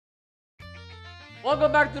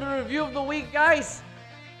Welcome back to the review of the week, guys.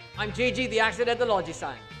 I'm JG, the accidental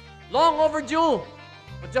Oji-san. Long overdue,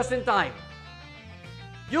 but just in time.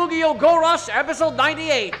 Yu-Gi-Oh! Go Rush, episode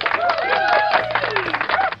 98.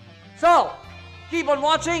 So, keep on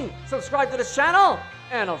watching, subscribe to this channel,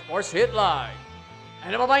 and of course, hit like.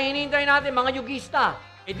 Ano pa ba hinihintay natin, mga Yugista?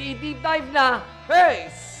 I-deep dive na,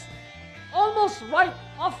 face! Almost right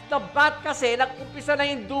off the bat kasi, nag-umpisa na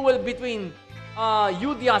yung duel between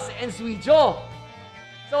Yudias and Suijo.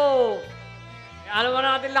 So, alam mo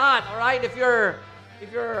natin lahat, alright? If you're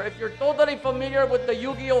totally familiar with the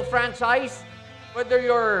Yu-Gi-Oh franchise, whether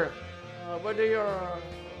you're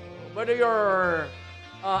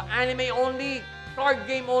anime only, card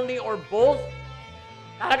game only, or both,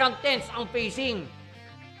 talagang tense ang pacing.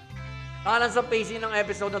 Balance ang pacing ng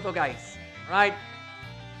episode na to, guys. Alright?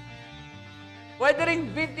 Pwede rin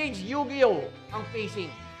vintage Yu-Gi-Oh ang pacing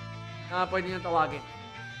na pwede nyo tawagin.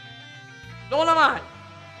 Doon naman,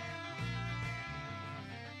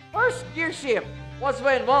 first gear shift was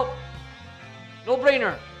when, well,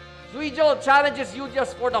 no-brainer. Suijo challenges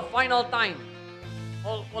Yudias for the final time.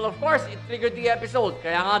 Well, of course, it triggered the episode.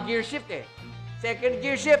 Kaya nga gear shift eh. Second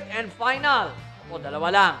gear shift and final. O,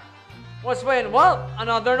 dalawa lang. Was when, well,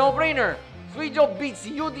 another no-brainer. Suijo beats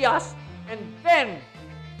Yudias and then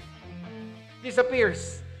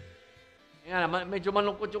disappears. Yan, medyo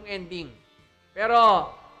malungkot yung ending.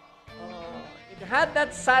 Pero, it had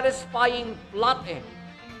that satisfying plot eh.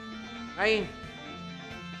 Okay?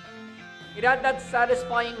 It had that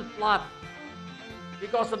satisfying plot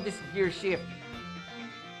because of this gear shift.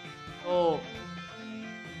 So,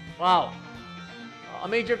 wow. A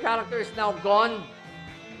major character is now gone.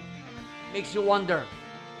 Makes you wonder,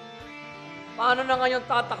 paano na ngayon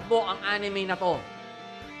tatakbo ang anime na to?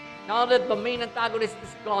 Now that the main antagonist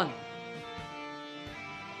is gone.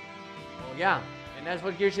 Oh yeah, and that's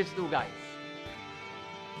what gear shifts do, guys.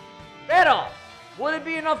 Pero, will it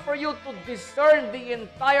be enough for you to discern the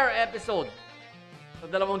entire episode sa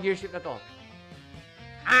dalawang gear shift na to?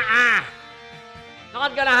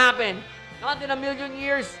 Not gonna happen. Not in a million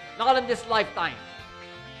years. Not in this lifetime.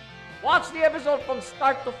 Watch the episode from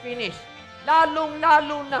start to finish.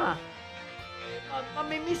 Lalong-lalo na,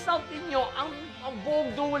 mamimiss out ninyo ang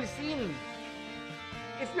buong duel scene.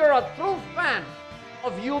 If you're a true fan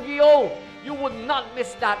of Yu-Gi-Oh, you would not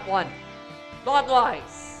miss that one.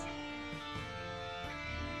 Plot-wise,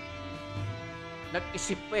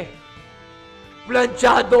 nag-isip eh.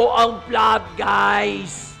 Planchado ang plot,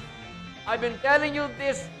 guys! I've been telling you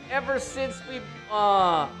this ever since the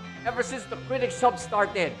Critics Hub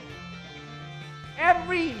started.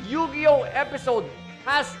 Every Yu-Gi-Oh episode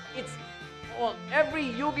has every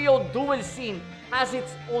Yu-Gi-Oh duel scene has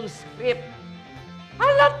its own script.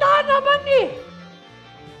 Halata naman eh!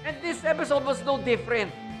 And this episode was no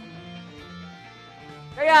different.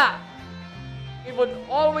 Kaya, it would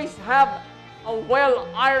always have a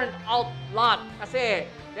well-ironed out plot. Kasi,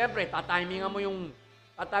 siyempre, tatimingan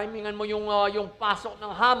mo yung pasok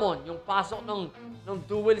ng hamon, yung pasok ng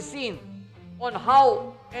duel scene on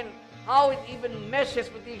how it even meshes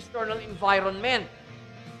with the external environment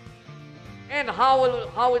and how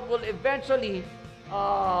it will eventually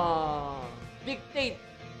dictate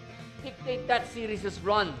that series'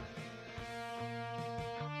 run.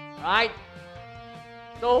 Right?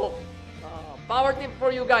 So, power tip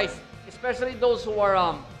for you guys, especially those who are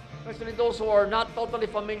not totally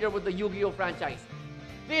familiar with the Yu-Gi-Oh franchise.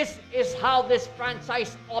 This is how this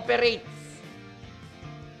franchise operates.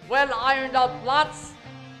 Well ironed out plots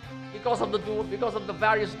because of the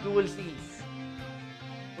various duel scenes,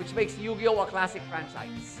 which makes Yu-Gi-Oh a classic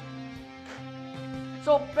franchise.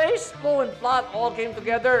 So pace, flow, and plot all came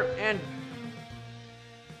together, and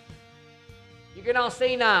you can now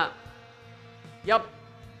say na, yup,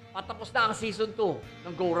 patapos na ang season 2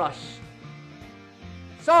 ng Go Rush.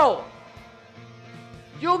 So,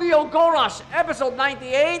 Yu-Gi-Oh! Go Rush, episode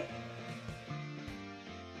 98,